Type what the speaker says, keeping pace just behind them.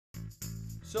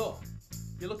So,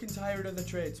 you're looking to hire another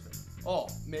tradesman, or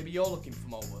maybe you're looking for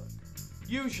more work.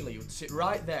 Usually you'd sit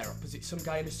right there opposite some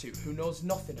guy in a suit who knows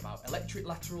nothing about electric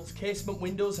laterals, casement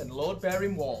windows and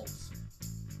load-bearing walls.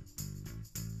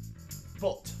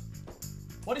 But,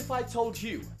 what if I told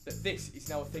you that this is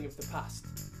now a thing of the past,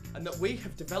 and that we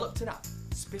have developed an app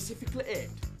specifically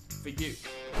aimed for you?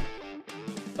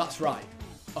 That's right,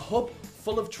 a hub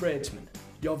full of tradesmen,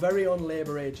 your very own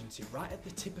labour agency right at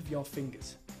the tip of your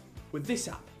fingers. With this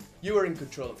app, you are in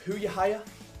control of who you hire,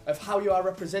 of how you are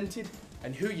represented,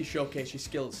 and who you showcase your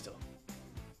skills to.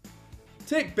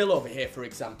 Take Bill over here for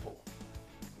example.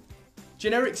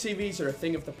 Generic CVs are a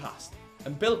thing of the past,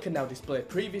 and Bill can now display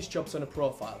previous jobs on a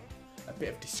profile, a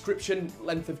bit of description,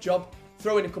 length of job,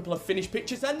 throw in a couple of finished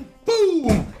pictures and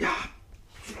boom!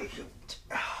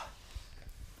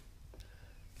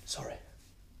 Sorry.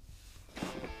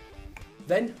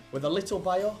 Then, with a little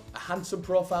bio, a handsome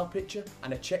profile picture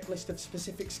and a checklist of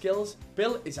specific skills,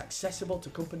 Bill is accessible to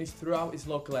companies throughout his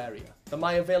local area. The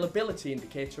My Availability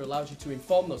indicator allows you to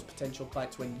inform those potential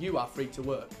clients when you are free to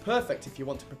work. Perfect if you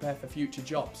want to prepare for future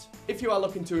jobs. If you are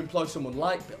looking to employ someone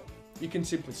like Bill, you can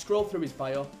simply scroll through his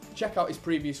bio, check out his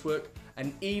previous work,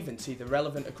 and even see the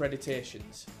relevant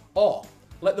accreditations. Or,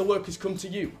 let the workers come to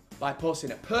you by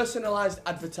posting a personalised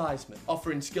advertisement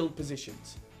offering skilled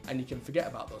positions. And you can forget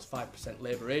about those 5%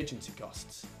 labour agency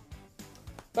costs.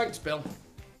 Thanks, Bill.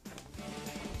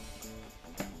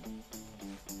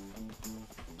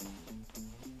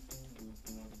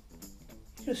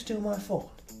 You steal my phone?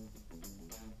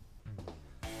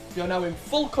 You're now in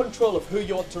full control of who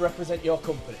you want to represent your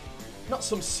company, not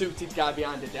some suited guy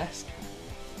behind a desk.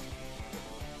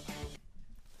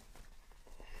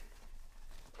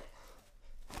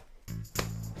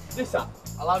 This app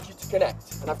allows you to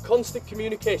connect and have constant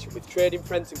communication with trading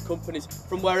friends and companies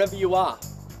from wherever you are.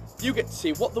 You get to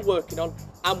see what they're working on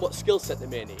and what skill set they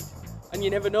may need. And you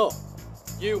never know,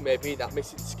 you may be that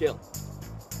missing skill.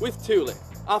 With Tooli,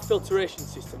 our filtration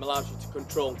system allows you to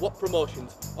control what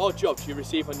promotions or jobs you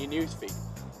receive on your newsfeed.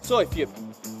 So if you're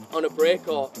on a break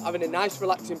or having a nice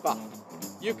relaxing bath,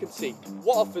 you can see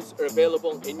what offers are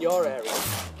available in your area.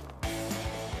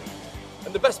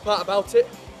 And the best part about it,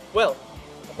 well,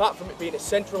 apart from it being a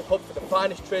central hub for the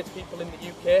finest tradespeople in the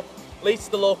UK, leads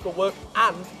to the local work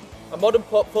and a modern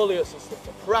portfolio system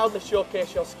to proudly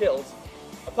showcase your skills,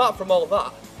 apart from all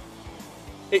that,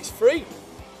 it's free.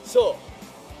 So,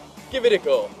 give it a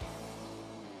go.